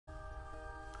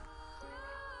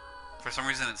For some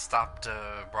reason, it stopped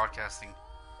broadcasting.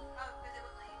 Oh, because it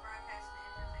wouldn't let you broadcast the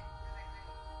intro thing.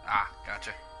 Ah,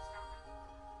 gotcha.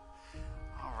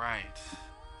 Alright.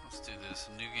 Let's do this.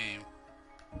 New game.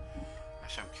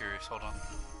 Actually, I'm curious. Hold on.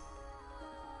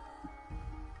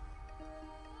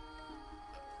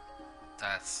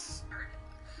 That's...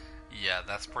 Yeah,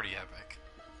 that's pretty epic.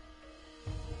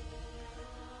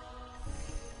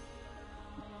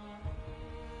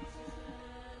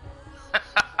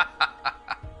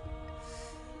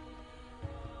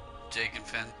 Jake and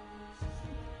Finn.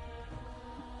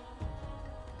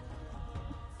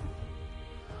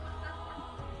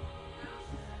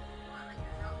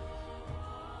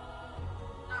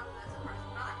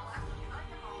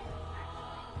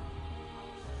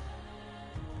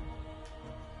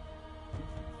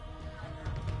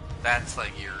 That's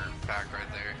like your pack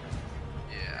right there.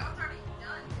 Yeah.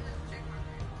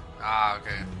 Ah,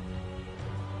 okay.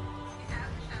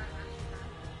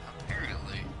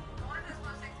 Apparently.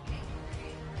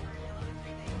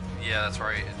 Yeah, that's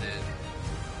right, it did.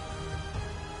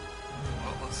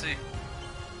 Well, let's see.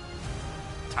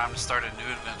 Time to start a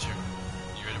new adventure.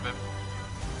 You ready, babe?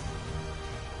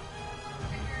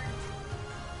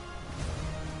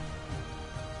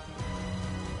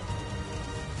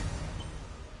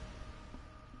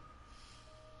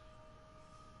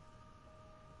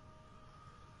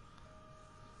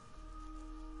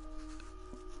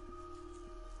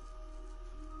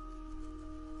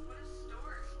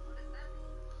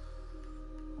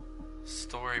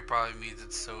 Story probably means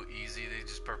it's so easy, they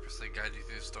just purposely guide you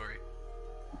through the story.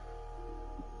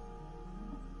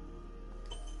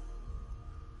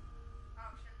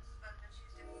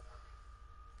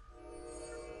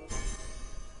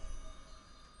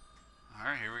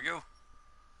 Alright, here we go.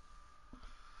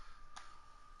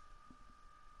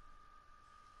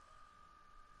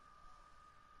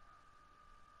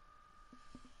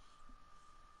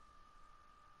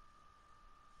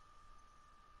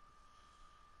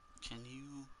 Can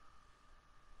you...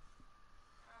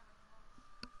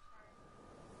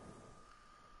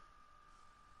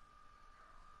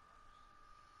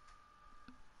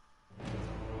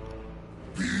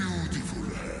 Beautiful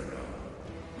Hera,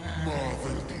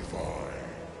 Mother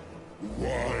Divine,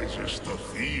 wisest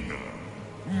Athena,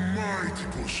 mighty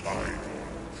Poseidon,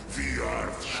 the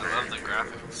Earth's I love the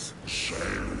graphics.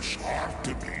 Zeus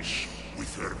Artemis,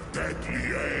 with her deadly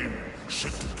aim,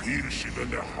 set to pierce even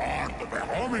the heart of a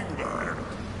hummingbird.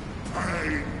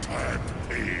 Painted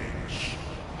pigs,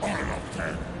 all of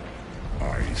them.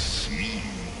 I see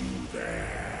you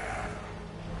there.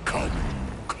 Come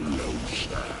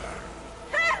closer.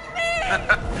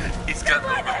 He's got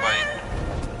overbite.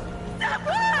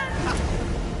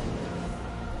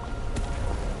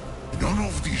 None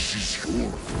of this is your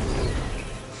fault.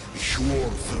 You're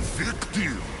the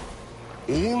victim.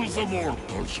 All the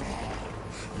mortals are.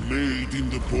 Made in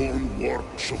the born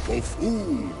workshop of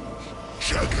fools.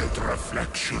 Jagged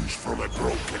reflections from a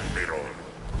broken mirror.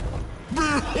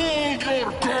 Behold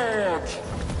your god!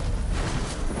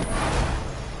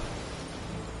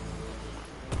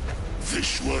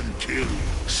 This one killed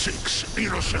 6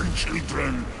 innocent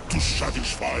children to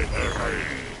satisfy her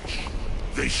rage.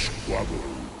 They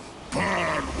squabble,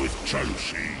 burn with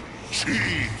jealousy,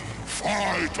 cheat,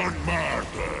 fight and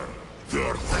murder.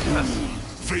 They're cruel,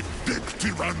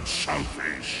 vindictive and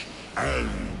selfish. And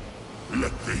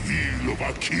let the heel of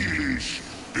Achilles,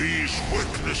 these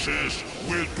weaknesses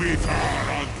will be their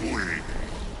undoing.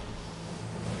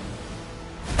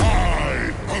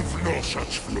 I have no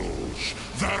such flaws.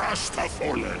 The rest have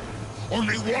fallen.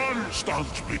 Only one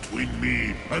stands between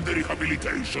me and the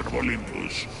rehabilitation of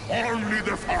Olympus. Only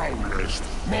the foulest,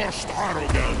 most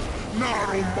arrogant,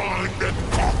 narrow-minded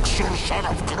coxswain son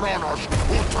of Kronos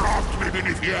who trapped me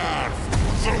beneath the earth.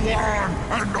 The one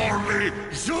and only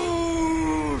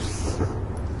Zeus!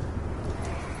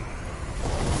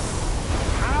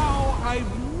 How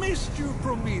I've missed you,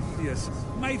 Prometheus,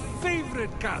 my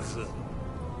favorite cousin.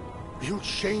 You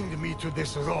chained me to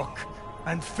this rock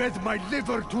and fed my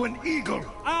liver to an eagle.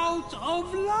 Out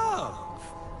of love.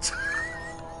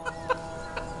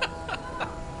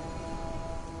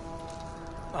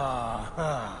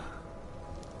 Aha.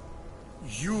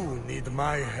 You need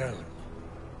my help.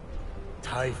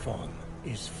 Typhon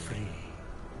is free.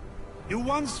 You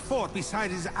once fought beside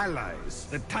his allies,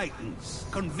 the Titans.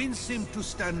 Convince him to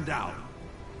stand down.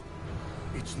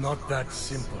 It's not that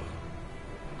simple.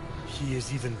 He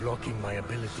is even blocking my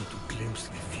ability to glimpse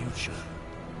the future.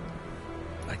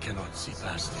 I cannot see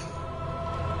past him.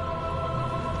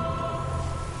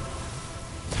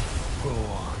 Go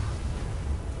on.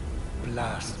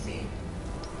 Blast me.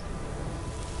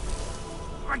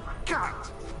 I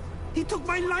can't! He took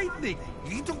my lightning!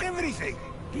 He took everything!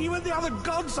 Even the other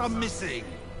gods are missing!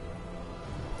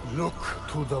 Look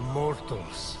to the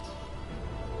mortals.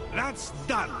 That's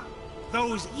done!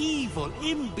 Those evil,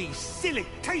 imbecilic,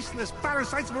 tasteless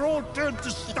parasites were all turned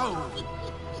to stone!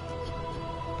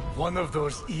 One of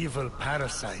those evil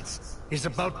parasites is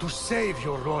about to save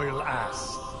your royal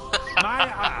ass. My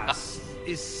ass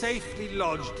is safely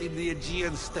lodged in the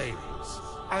Aegean stables,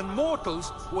 and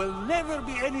mortals will never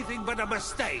be anything but a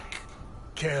mistake.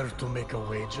 Care to make a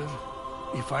wager?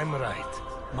 If I'm right,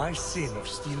 my sin of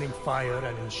stealing fire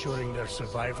and ensuring their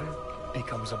survival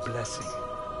becomes a blessing.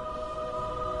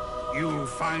 You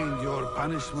find your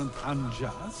punishment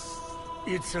unjust?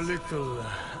 It's a little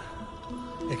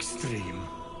extreme.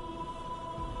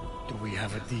 Do we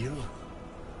have a deal?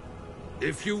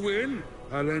 If you win,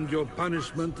 I'll end your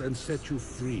punishment and set you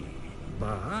free.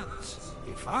 But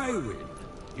if I win,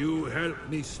 you help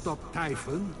me stop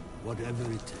Typhon, whatever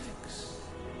it takes.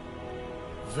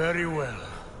 Very well.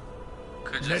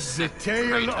 Could Let just the sit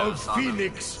tale of Kratos on him.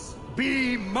 Fenyx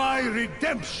be my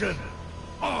redemption!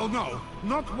 Oh no,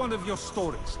 not one of your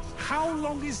stories. How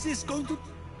long is this going to...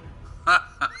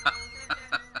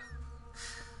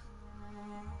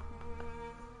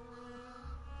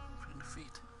 Bring the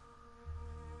feet.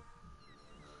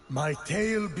 My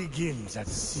tale begins at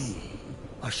sea.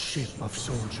 A ship of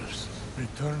soldiers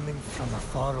returning from a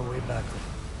faraway battle.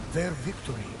 Their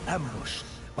victory ambushed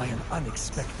by an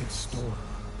unexpected storm.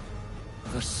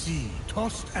 The sea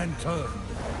tossed and turned.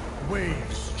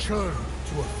 Waves churned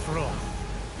to a froth.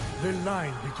 The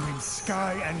line between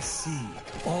sky and sea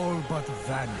all but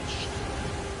vanished.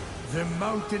 The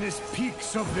mountainous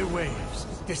peaks of the waves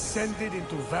descended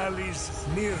into valleys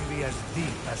nearly as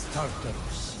deep as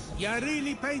Tartarus. You're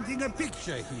really painting a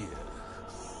picture here.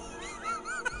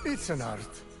 It's an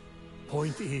art.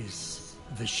 Point is,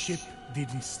 the ship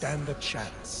didn't stand a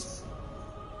chance.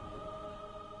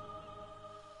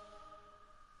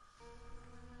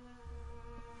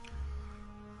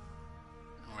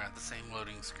 We're at the same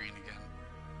loading screen again.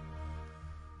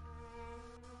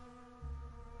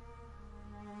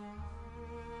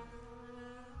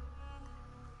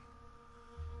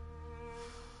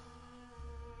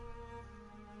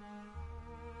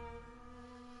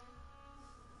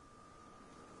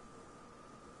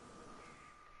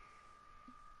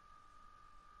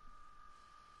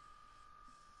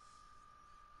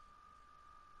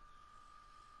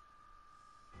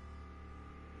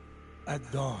 At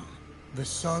dawn, the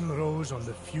sun rose on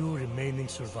the few remaining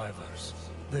survivors.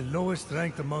 The lowest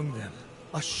ranked among them,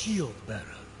 a shield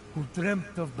bearer who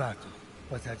dreamt of battle,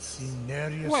 but had seen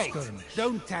nary a Wait, skirmish.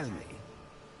 don't tell me.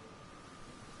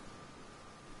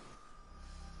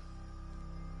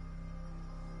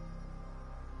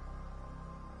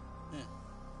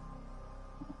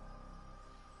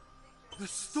 The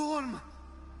storm!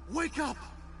 Wake up!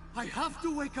 I have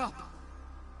to wake up!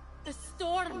 The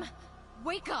storm!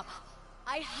 Wake up!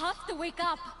 I have to wake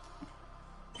up!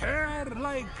 Hair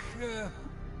like,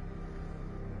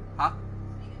 Huh?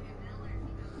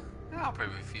 Yeah, I'll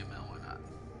probably be female, why not?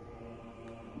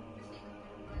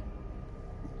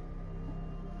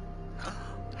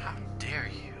 How dare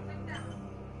you?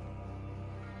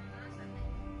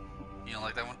 You don't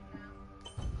like that one?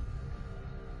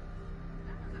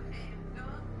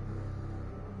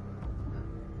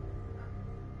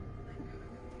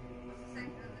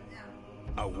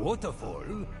 a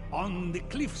waterfall on the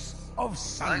cliffs of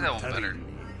I like that one better.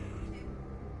 Santorini.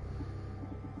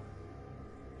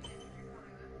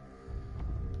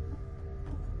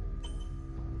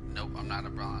 Nope, I'm not a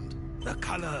blonde. The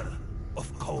color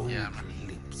of cold Yeah, I'm not.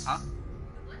 lips. Huh?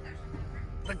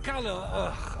 The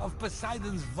color of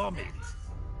Poseidon's vomit.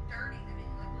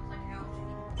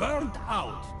 Burnt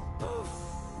out. Poof.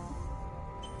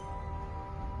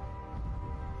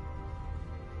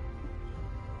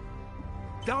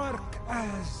 Dark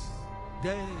as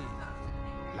day.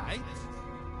 Light.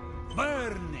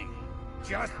 Burning.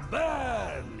 Just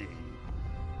burning.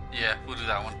 Yeah, we'll do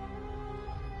that one.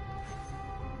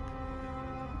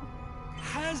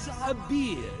 Has a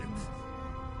beard.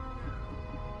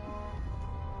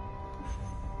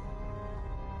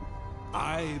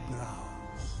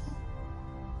 Eyebrows.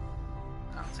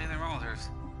 I don't see anything wrong with hers.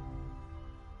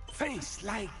 Face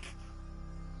like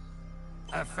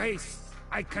a face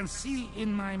I can see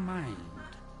in my mind.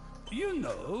 You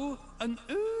know, an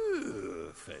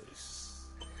face.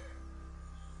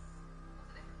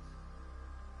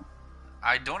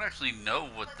 I don't actually know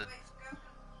what the...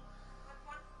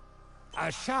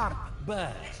 A sharp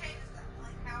bird.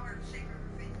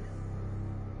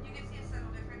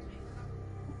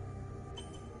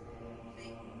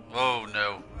 Oh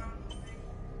no.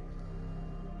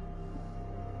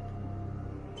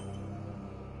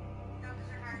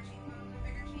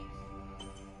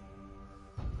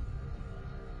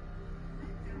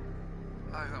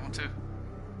 like that one too.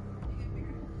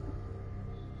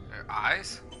 Their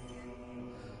eyes?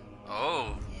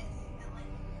 Oh.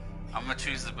 I'm gonna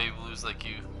choose the baby blues like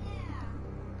you.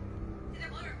 Is it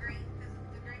blue or green? Because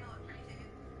the green will look pretty too.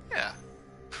 Yeah.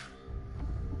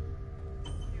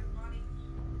 Your body.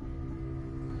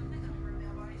 Well, it depends on her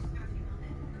male body. She's got a female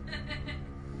head.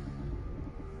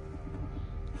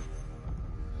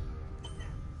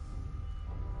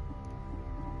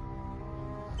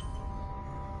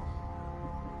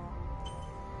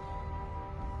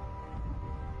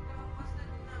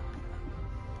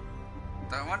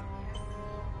 That one?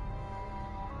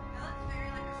 That looks very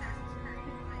like Assassin's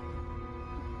Creed, like the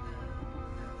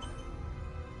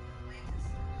Atlantis.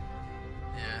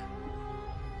 Yeah.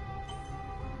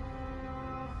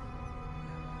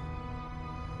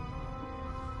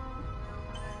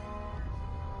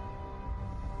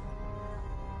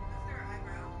 That's their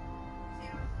eyebrow. See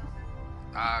how it's close?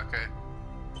 Ah, okay.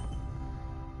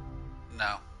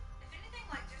 No. If anything,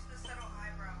 like just the subtle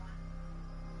eyebrow one.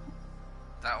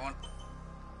 That one?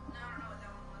 No, I don't know what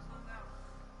that one was. What was that one?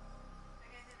 I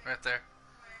guess it Right there.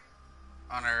 Where?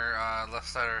 On her left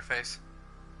side of her face.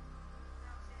 No,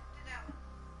 see, do that one.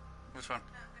 Which one?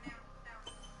 No, go down. Down.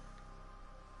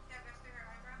 See how it goes through her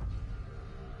eyebrow?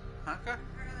 Okay.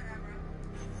 Her other eyebrow.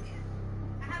 See it?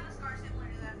 I have a scar similar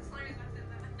to that. That's the only reason I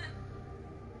said that.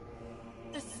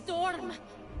 The storm!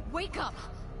 Wake up!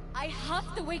 I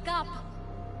have to wake up!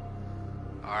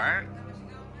 Alright. Is that what you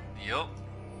go with? Yup.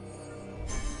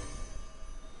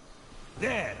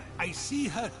 There, I see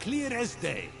her clear as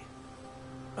day.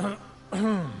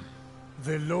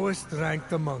 The lowest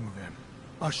ranked among them,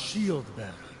 a shield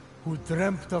bearer who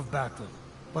dreamt of battle,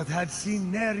 but had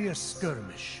seen nary a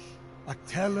skirmish. A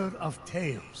teller of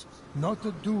tales, not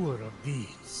a doer of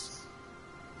deeds.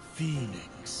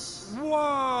 Fenyx.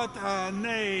 What a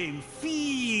name!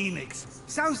 Phoenix!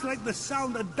 Sounds like the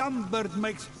sound a dumb bird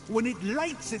makes when it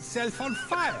lights itself on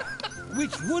fire,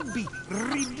 which would be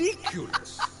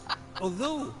ridiculous.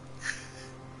 Although,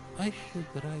 I should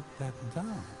write that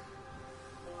down.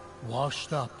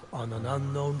 Washed up on an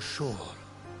unknown shore,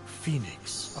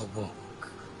 Fenyx awoke.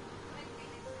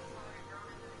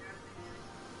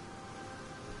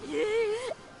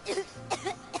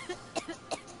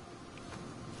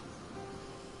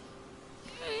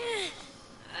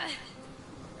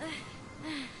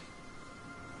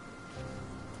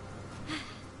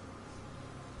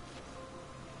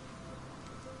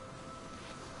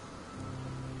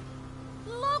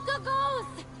 Look, a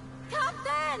ghost!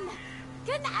 Captain!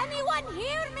 Can anyone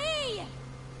hear me?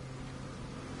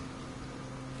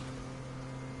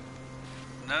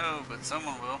 No, but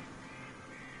someone will.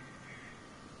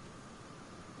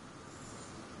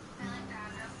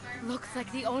 Looks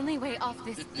like the only way off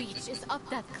this beach is up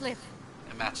that cliff.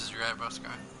 It matches your eyebrow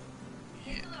scar.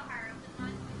 Yeah. It's a little higher up than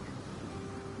mine.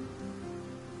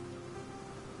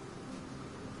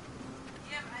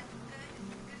 Yeah, but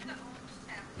go to the orange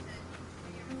tab that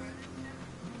you ever wrote it down.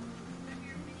 Go to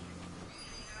your menus.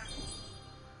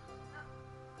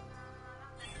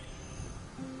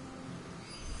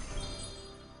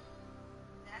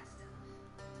 That's still.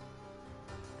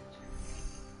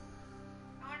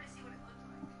 I wanted to see what it looked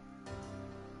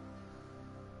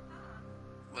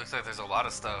like. Looks like there's a lot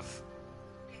of stuff.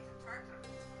 Okay, it's a tartar.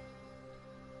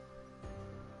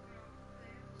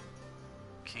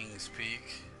 King's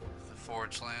Peak, the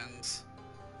Forge Lands.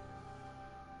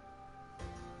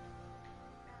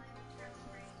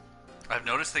 I've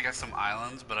noticed they got some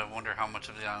islands, but I wonder how much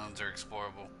of the islands are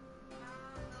explorable.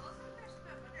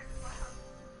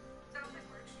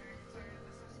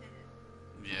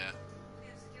 Yeah.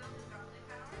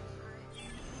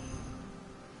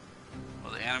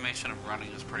 Well, the animation of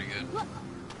running is pretty good.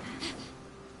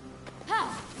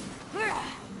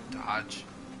 Dodge.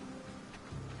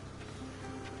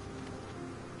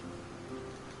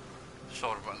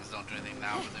 Shoulder buttons don't do anything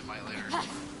now, but they might later.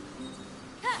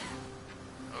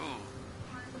 Ooh.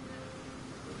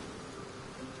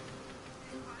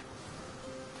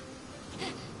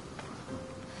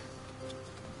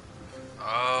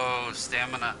 Oh,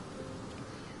 stamina.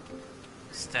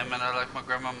 Stamina like my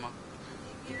grandmama.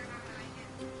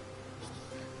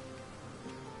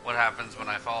 What happens when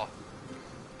I fall?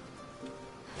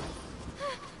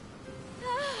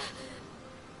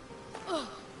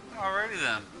 Alrighty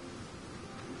then.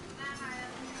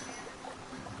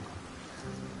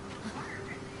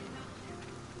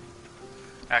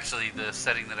 Actually, the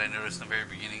setting that I noticed in the very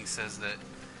beginning says that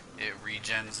it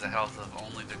regens the health of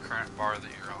only the current bar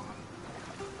that you're on.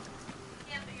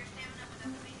 Yeah, but your stamina would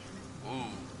have to be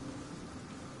Ooh.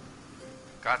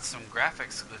 Got some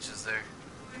graphics glitches there.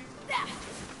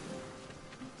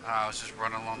 I was just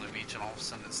running along the beach and all of a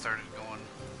sudden it started going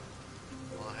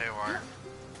a little haywire.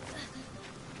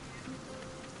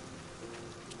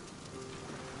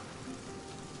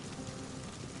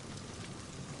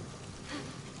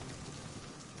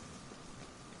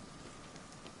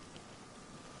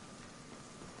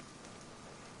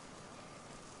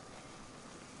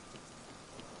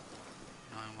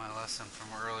 Knowing my lesson from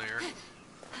earlier,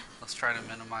 let's try to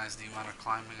minimize the amount of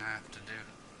climbing I have to do.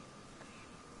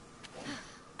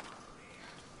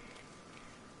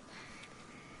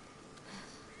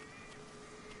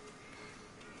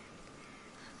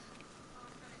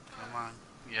 Come on.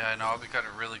 Yeah, I know, I'll be cutting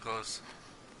really close.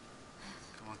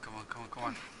 Come on, come on, come on, come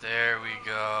on. There we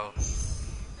go. So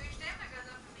your stamina goes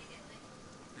up immediately.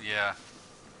 Yeah.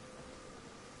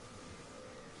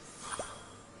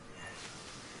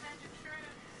 Magic shroom.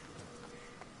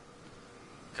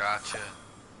 Gotcha.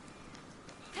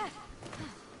 But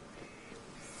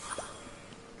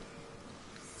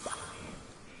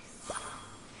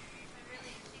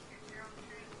really, your secret's your own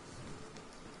shrooms.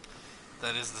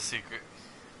 That is the secret.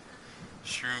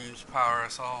 Shrooms power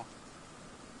us all.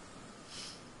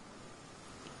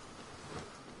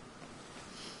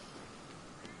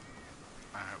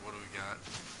 Alright, what do we got?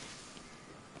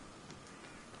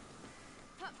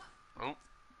 Oh.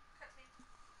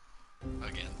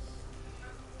 Again.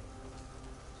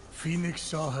 Fenyx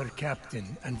saw her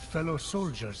captain and fellow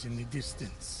soldiers in the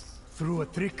distance. Through a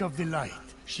trick of the light,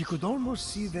 she could almost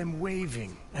see them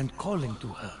waving and calling to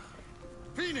her.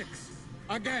 Fenyx!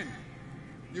 Again!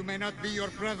 You may not be your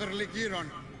brother Leeroy,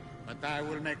 but I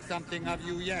will make something of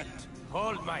you yet.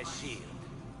 Hold my shield.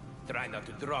 Try not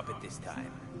to drop it this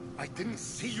time. I didn't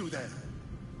see you there.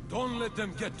 Don't let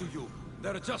them get to you.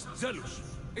 They're just jealous.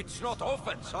 It's not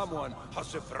often someone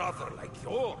has a brother like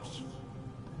yours.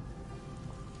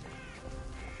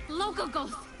 Local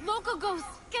ghost! Local ghost!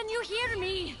 Can you hear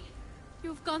me?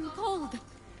 You've gone cold.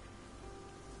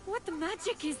 What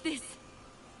magic is this?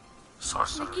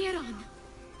 Sorcerer. Leeroy,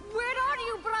 where are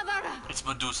you, brother? It's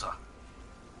Medusa.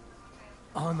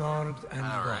 Unarmed and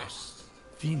Alright. lost,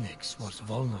 Fenyx was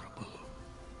vulnerable.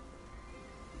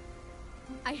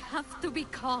 I have to be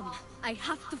calm. I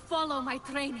have to follow my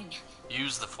training.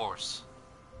 Use the force.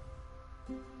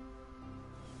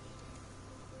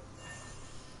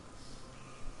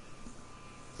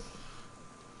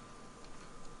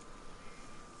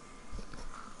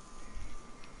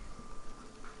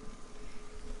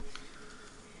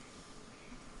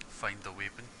 Find the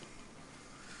weapon.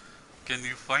 Can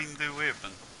you find the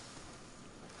weapon?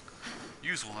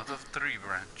 Use one of the tree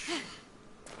branch.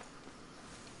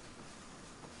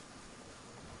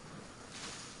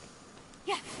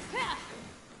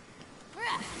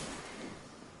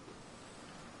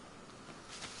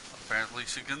 Apparently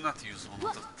she cannot use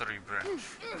one of the tree branch.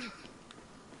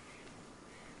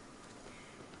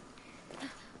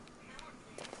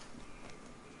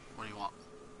 What do you want?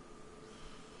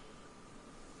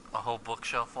 A whole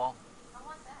bookshelf wall? I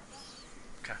want that.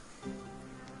 Okay.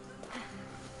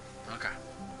 Okay.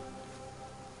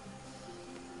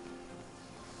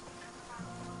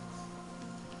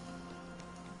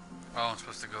 Oh, I'm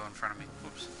supposed to go in front of me.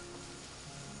 Oops.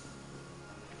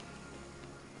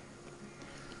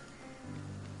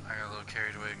 I got a little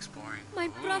carried away exploring. My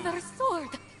Ooh. brother's sword!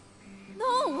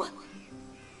 No!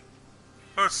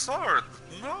 Her sword!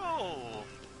 No!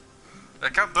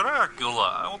 Like a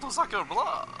Dracula! I want to suck your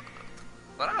blood!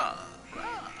 Blah, blah.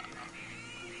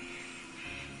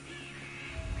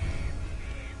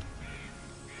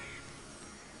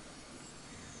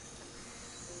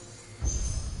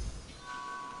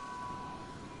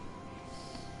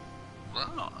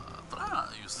 Blah, blah,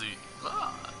 you see,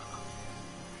 blah.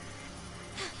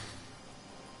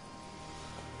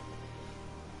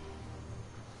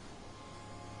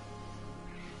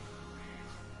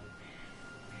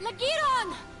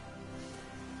 Leeroy!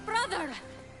 Brother!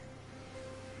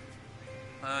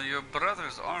 Your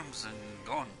brother's arms and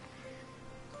gone.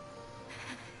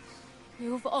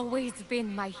 You've always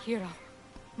been my hero,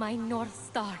 my North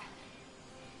Star.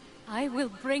 I will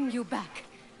bring you back.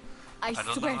 I don't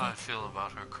know swear how I it. feel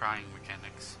about her crying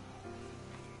mechanics.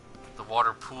 The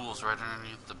water pools right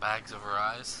underneath the bags of her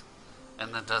eyes,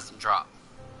 and then doesn't drop.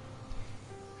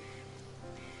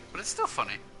 But it's still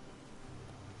funny.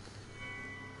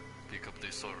 Pick up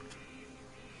the sword.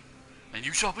 And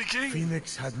you shall be king!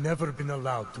 Fenyx had never been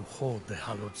allowed to hold the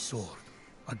hallowed sword,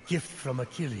 a gift from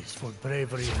Achilles for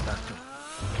bravery in battle.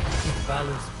 It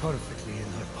balanced perfectly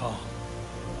in her palm,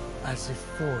 as if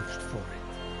forged for it.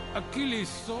 Achilles'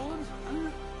 sword? Huh?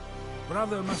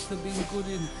 Brother must have been good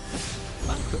in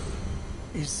battle.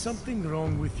 Is something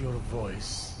wrong with your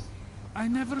voice? I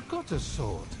never got a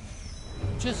sword.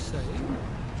 Just saying.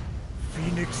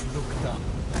 Phoenix looked up.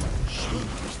 She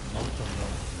was not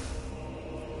alone.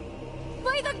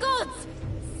 By the gods!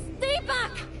 Stay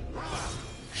back!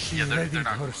 She Yeah, they're readied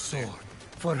not her good. sword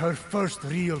for her first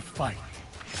real fight.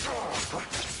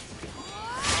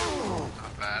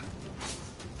 Not bad.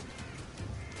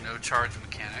 No charge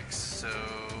mechanics, so...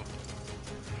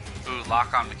 Ooh,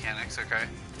 lock-on mechanics, okay.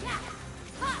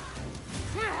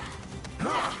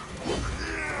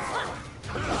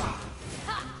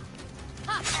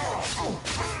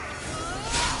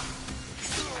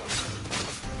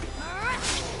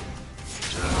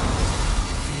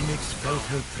 Phoenix felt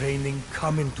her training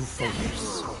come into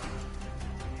focus.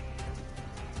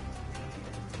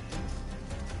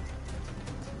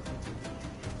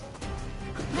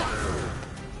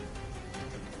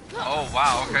 Oh,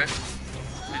 wow, okay.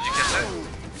 Did you catch that?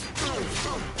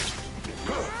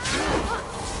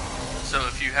 So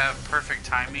if you have perfect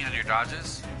timing on your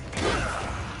dodges...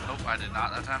 Oh, I did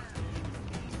not that time.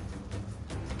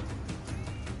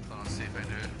 So let's see if I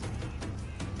do it.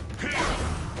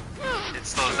 It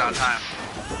slows down time.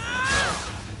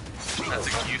 That's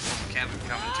a useful mechanic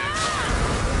coming too.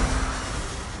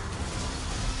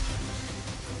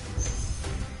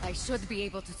 I should be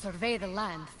able to survey the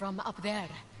land from up there.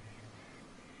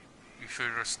 You sure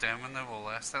your stamina will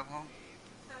last that long?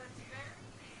 So it's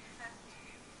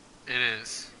fair. It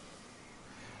is.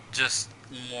 Just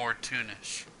more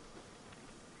toonish.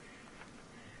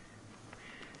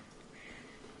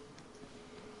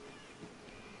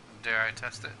 Dare I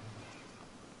test it?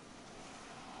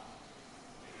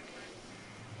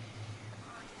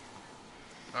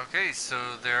 Okay, so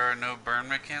there are no burn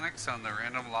mechanics on the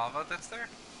random lava that's there?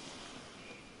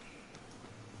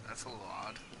 That's a little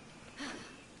odd.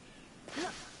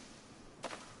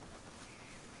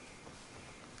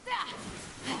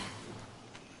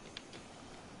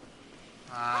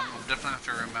 We'll definitely have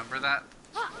to remember that.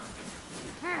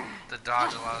 The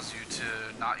dodge allows you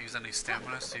to not use any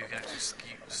stamina, so you can actually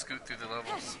scoot through the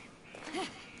levels.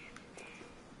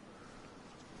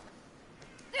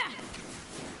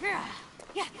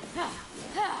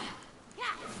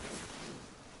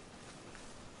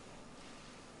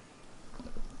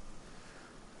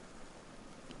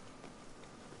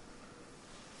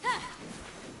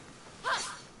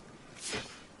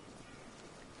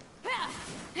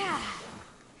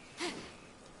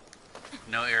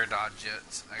 No air dodge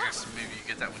yet. I guess maybe you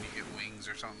get that when you get wings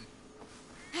or something.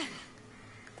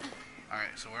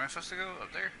 Alright, so where am I supposed to go?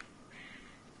 Up there?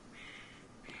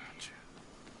 Gotcha.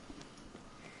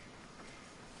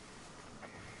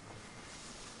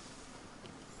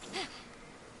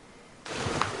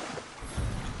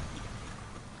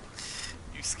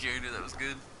 You scared her, that was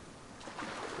good.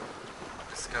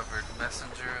 Discovered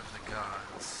messenger of the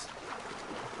gods.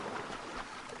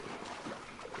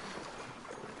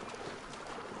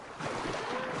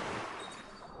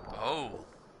 Oh.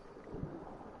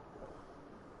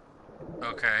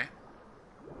 Okay.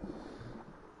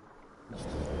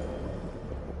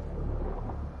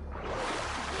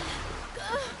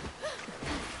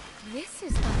 This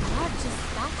is the largest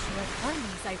statue of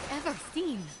Hermes I've ever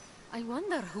seen. I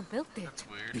wonder who built it. That's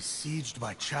weird. Besieged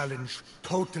by challenge,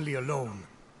 totally alone,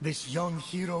 this young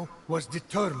hero was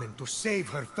determined to save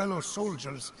her fellow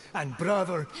soldiers and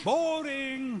brother.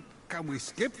 Boring! Can we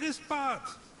skip this part?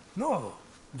 No,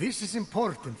 this is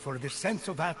important for the sense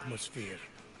of atmosphere.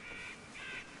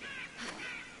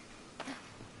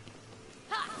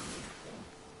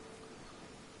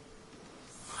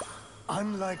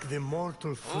 Unlike the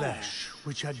mortal flesh,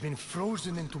 which had been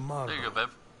frozen into marble, There you go, babe.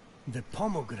 the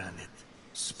pomegranate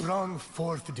sprung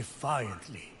forth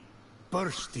defiantly,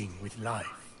 bursting with life.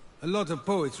 A lot of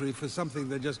poetry for something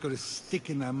they're just gonna stick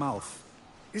in their mouth.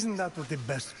 Isn't that what the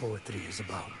best poetry is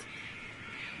about?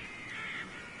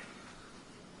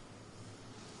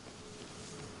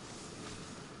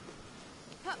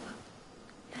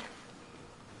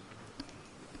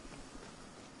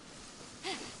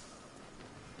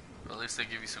 But at least they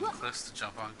give you some cliffs to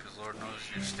jump on, because Lord knows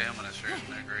your stamina sure isn't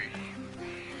that great.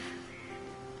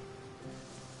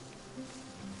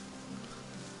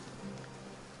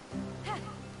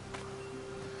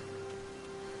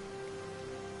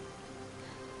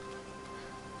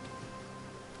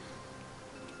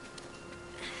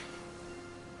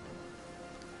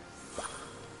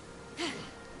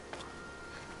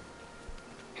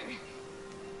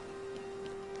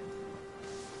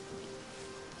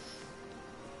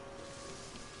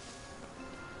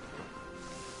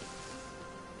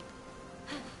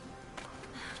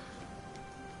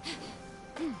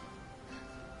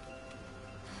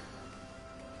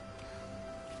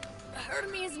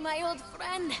 Hermes, my old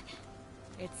friend.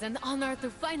 It's an honor to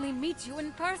finally meet you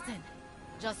in person.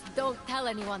 Just don't tell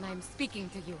anyone I'm speaking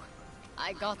to you.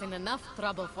 I got in enough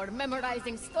trouble for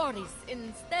memorizing stories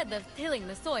instead of tilling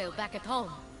the soil back at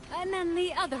home. And then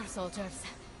the other soldiers,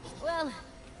 well,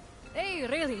 they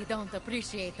really don't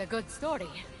appreciate a good story.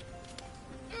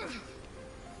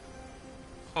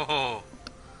 Oh,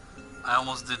 I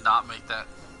almost did not make that.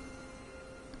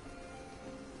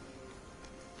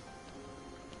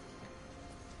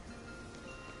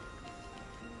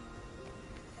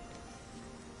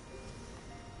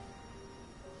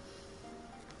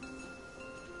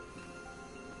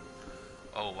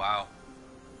 Oh, wow.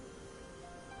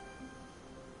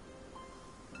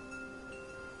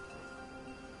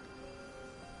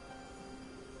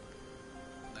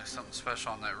 There's something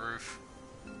special on that roof.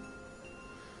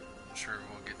 I'm sure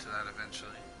we'll get to that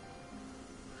eventually.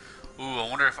 Ooh, I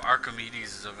wonder if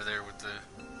Archimedes is over there with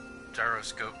the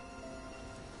gyroscope.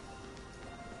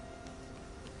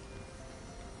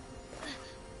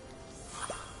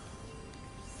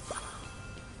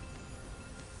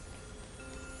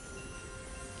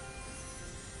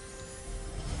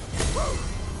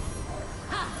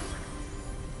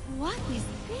 What is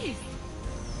this?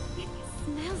 It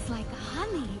smells like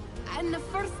honey. And the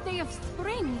first day of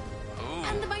spring. Ooh.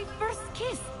 And my first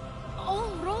kiss. All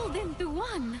rolled into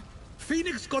one.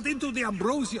 Fenyx got into the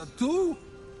ambrosia too?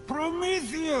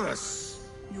 Prometheus!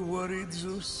 You worried,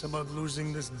 Zeus, about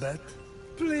losing this bet?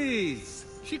 Please,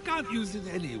 she can't use it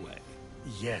anyway.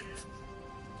 Yet.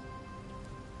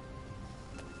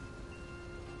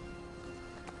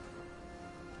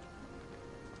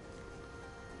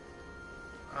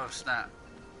 Oh, snap.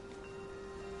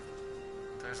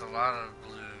 There's a lot of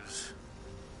blues.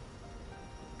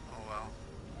 Oh, well.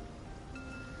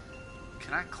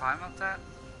 Can I climb up that?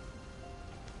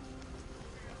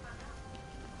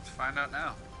 Let's find out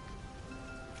now.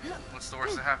 What's the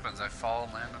worst that happens? I fall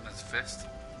and land on his fist?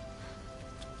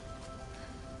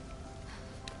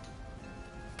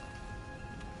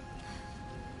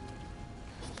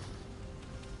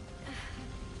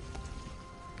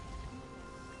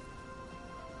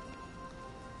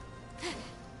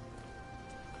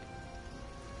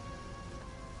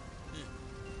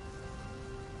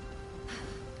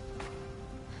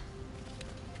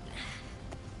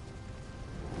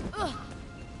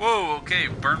 Whoa, okay,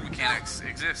 burn mechanics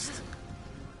exist.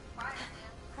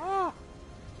 Oh.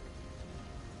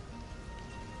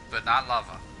 But not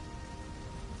lava.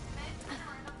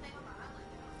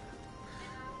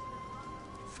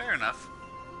 Fair enough.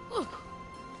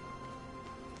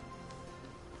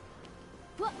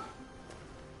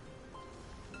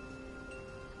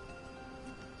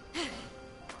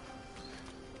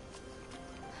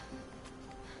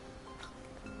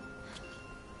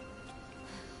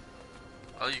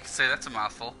 Well, you could say that's a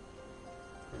mouthful.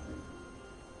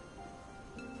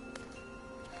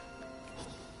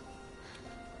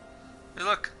 Hey,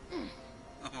 look!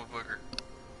 I'm a booger.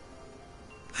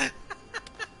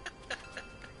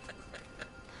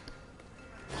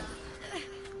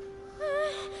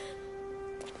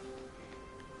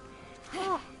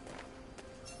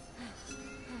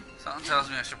 Something tells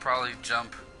me I should probably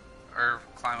jump or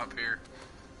climb up here.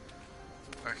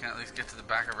 Or I can at least get to the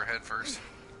back of her head first.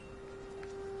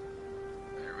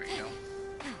 There we go.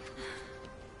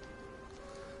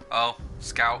 Oh,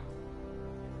 scout.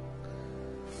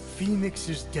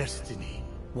 Fenyx's destiny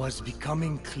was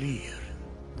becoming clear.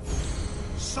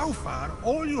 So far,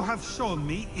 all you have shown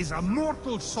me is a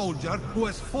mortal soldier who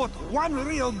has fought one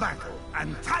real battle,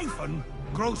 and Typhon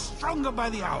grows stronger by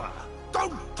the hour.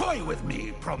 Don't toy with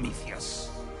me, Prometheus.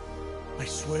 I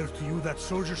swear to you that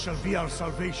soldier shall be our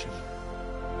salvation.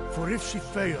 For if she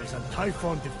fails and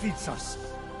Typhon defeats us,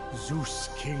 Zeus,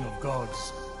 king of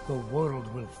gods, the world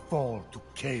will fall to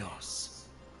chaos.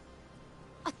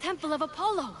 A temple of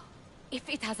Apollo. If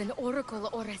it has an oracle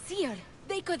or a seer,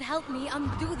 they could help me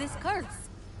undo this curse.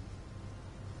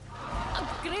 A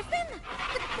griffin?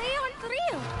 But they aren't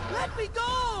real. Let me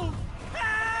go!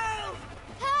 Help!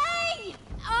 Hey!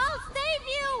 I'll save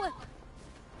you!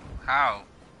 How?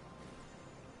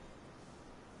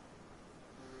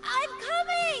 I'm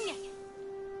coming!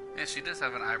 Yeah, she does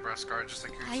have an eyebrow scar just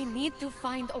like yours. I need to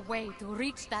find a way to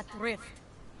reach that rift.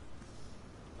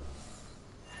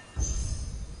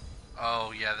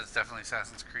 Oh, yeah, that's definitely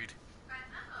Assassin's Creed.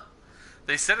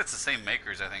 They said it's the same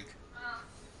makers, I think.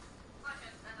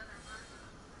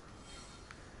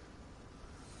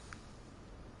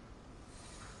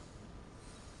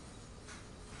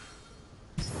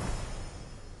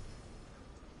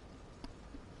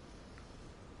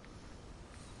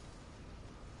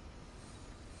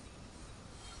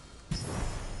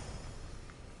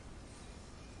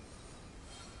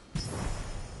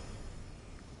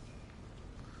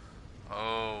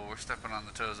 stepping on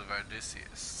the toes of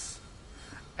Odysseus.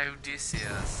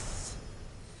 Odysseus.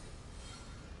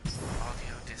 All the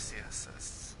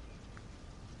Odysseus.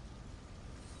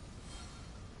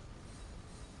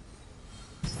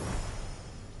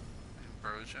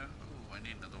 Ambrosia? Ooh, I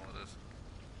need another one of those.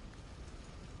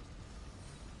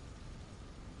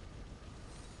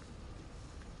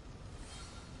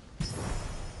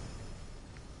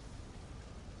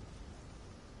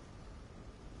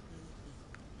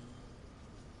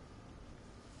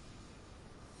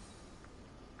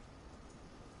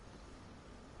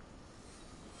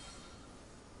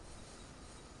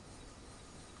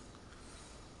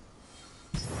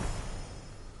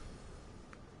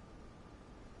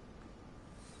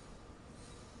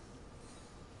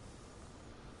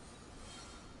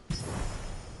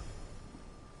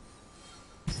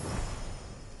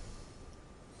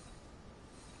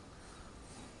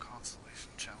 Consolation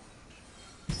challenge.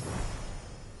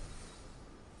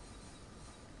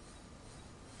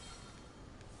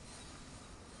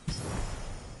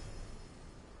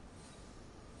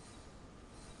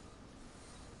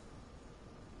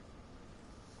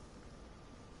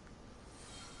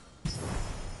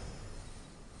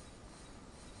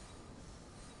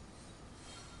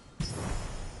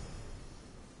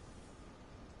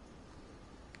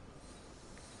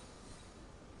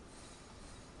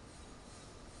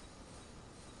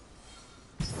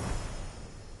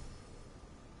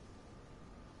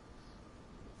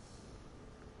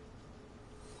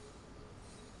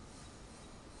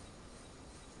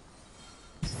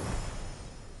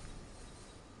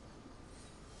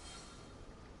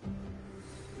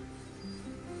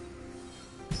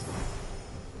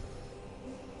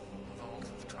 Vault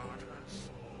of Tartarus.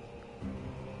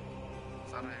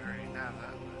 Thought I already have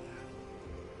that.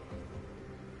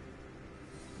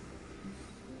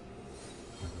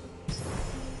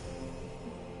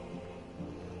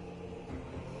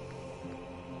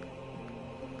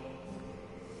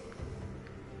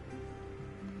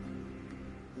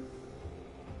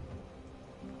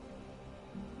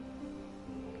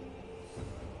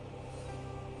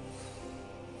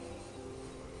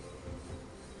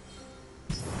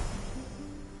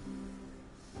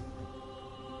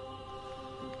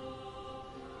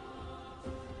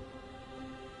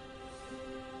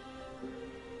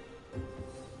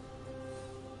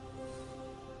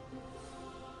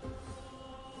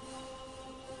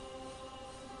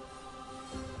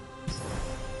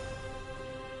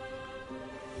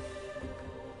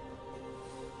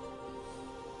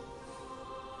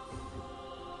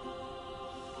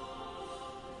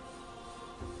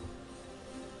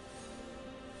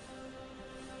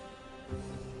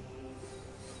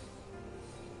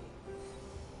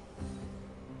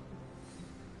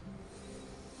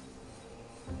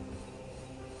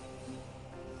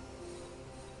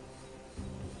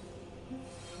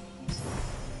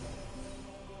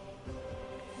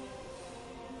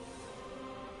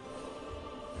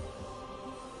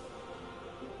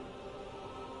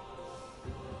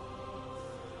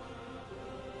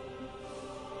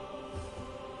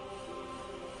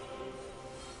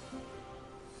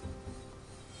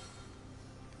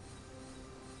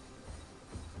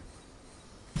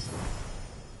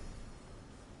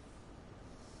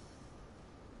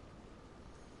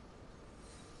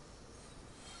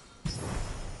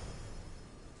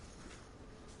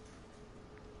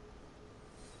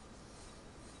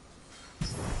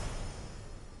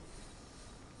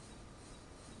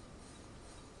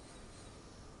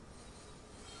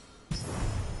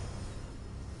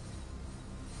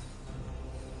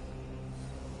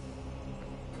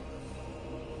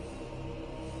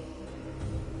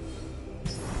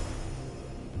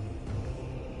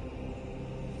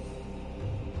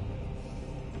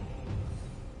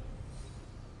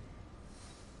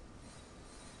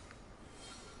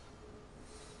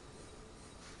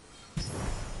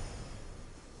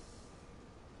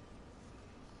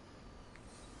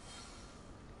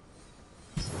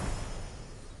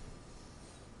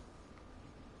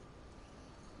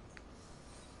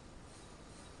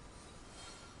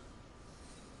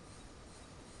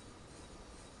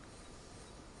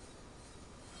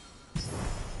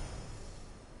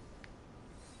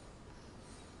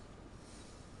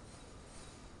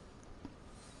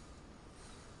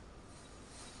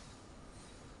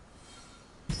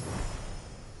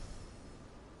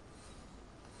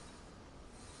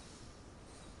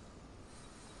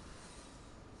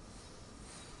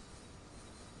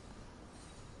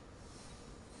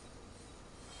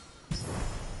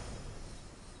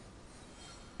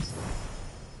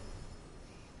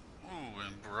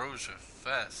 Ambrosia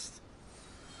Fest.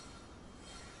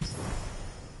 That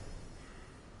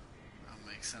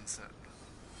makes sense that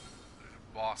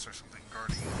boss or something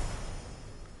guarding it.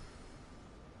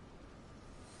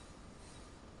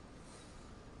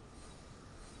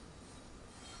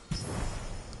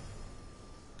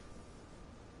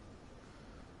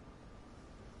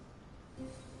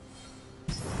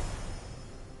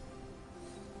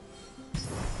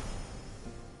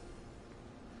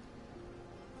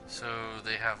 So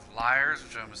they have lyres,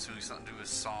 which I'm assuming something to do with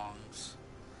songs.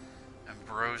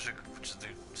 Ambrosia, which is the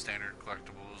standard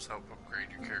collectibles, help upgrade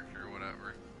your character or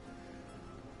whatever.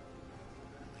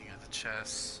 And you got the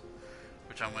chests,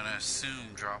 which I'm gonna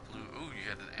assume drop loot. Ooh, you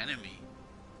got an enemy.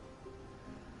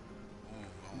 Ooh,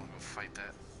 I wanna go fight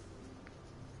that.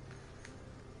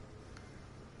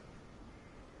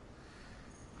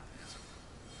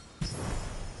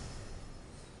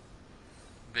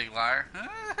 Big liar.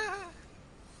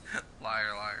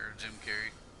 Liar, liar, Jim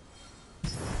Carrey.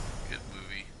 Good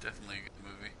movie, definitely a good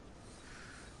movie.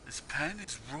 This pen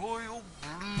is royal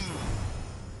blue.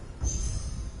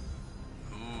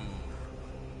 Ooh.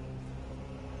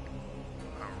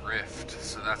 A rift.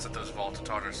 So that's what those Vault of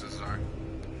Tartaruses are.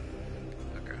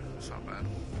 Okay, that's not bad.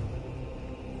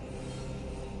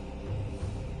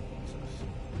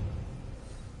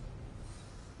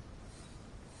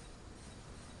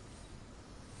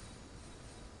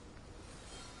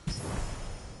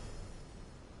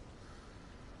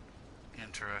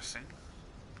 Interesting.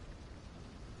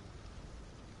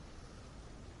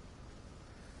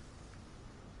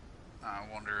 I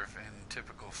wonder if in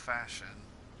typical fashion,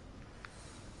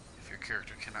 if your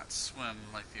character cannot swim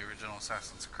like the original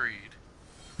Assassin's Creed.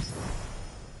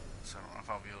 So I don't know if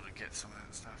I'll be able to get some of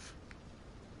that stuff.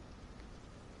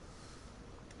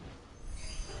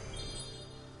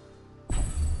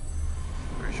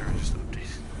 Pretty sure I just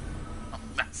updated a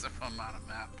massive amount of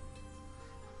map.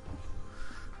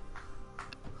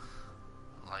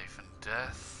 Life and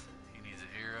death. He needs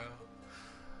a hero.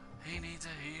 He needs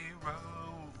a hero.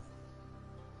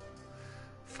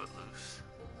 Footloose.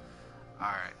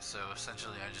 Alright, so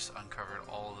essentially I just uncovered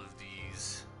all of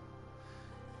these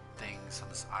things on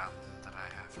this island that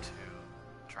I have to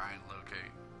try and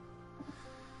locate.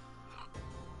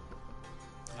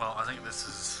 Well, I think this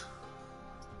is...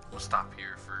 We'll stop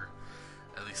here for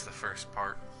at least the first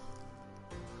part.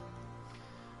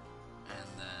 And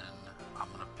then I'm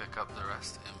going to pick up the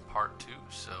rest in part 2.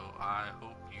 So I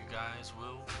hope you guys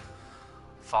will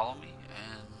follow me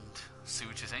and see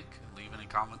what you think. Leave any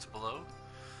comments below.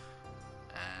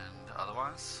 And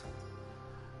otherwise,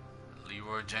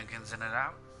 Leeroy Jenkins in it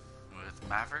out with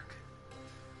Maverick.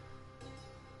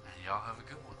 And y'all have a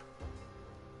good one.